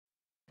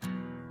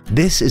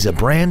This is a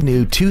brand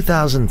new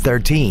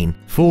 2013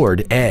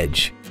 Ford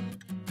Edge.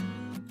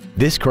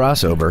 This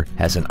crossover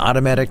has an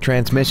automatic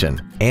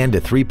transmission and a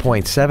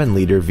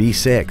 3.7-liter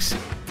V6.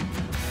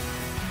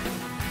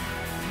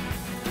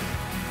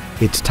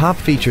 Its top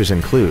features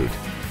include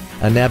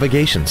a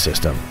navigation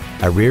system,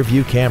 a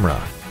rear-view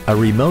camera, a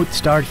remote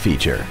start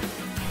feature,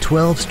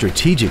 12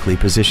 strategically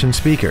positioned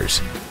speakers,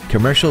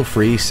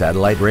 commercial-free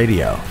satellite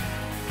radio,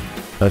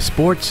 a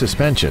sports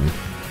suspension,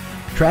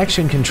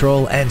 traction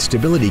control and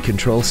stability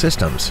control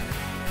systems,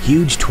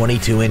 huge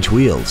 22-inch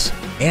wheels,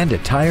 and a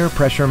tire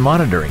pressure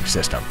monitoring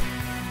system.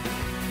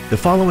 The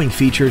following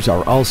features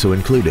are also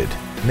included: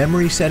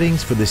 memory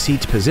settings for the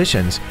seat's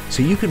positions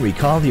so you can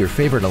recall your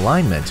favorite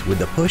alignments with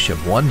the push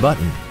of one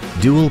button,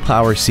 dual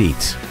power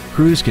seats,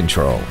 cruise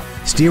control,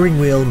 steering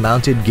wheel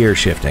mounted gear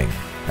shifting,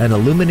 an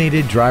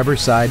illuminated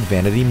driver's side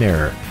vanity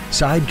mirror,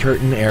 side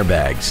curtain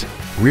airbags,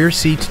 rear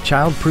seat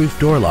child-proof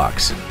door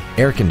locks,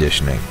 air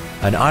conditioning,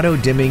 an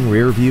auto-dimming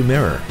rear-view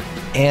mirror,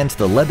 and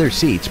the leather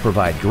seats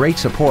provide great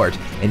support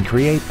and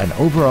create an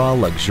overall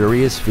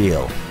luxurious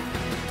feel.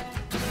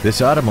 This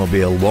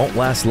automobile won't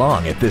last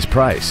long at this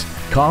price.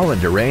 Call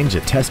and arrange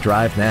a test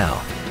drive now.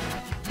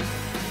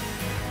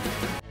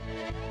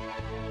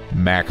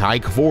 Mac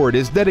Haik Ford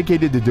is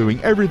dedicated to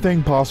doing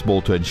everything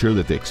possible to ensure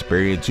that the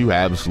experience you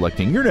have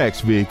selecting your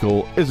next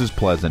vehicle is as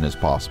pleasant as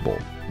possible.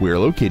 We are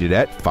located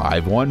at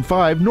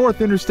 515 North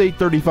Interstate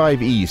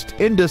 35 East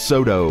in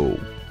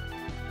DeSoto.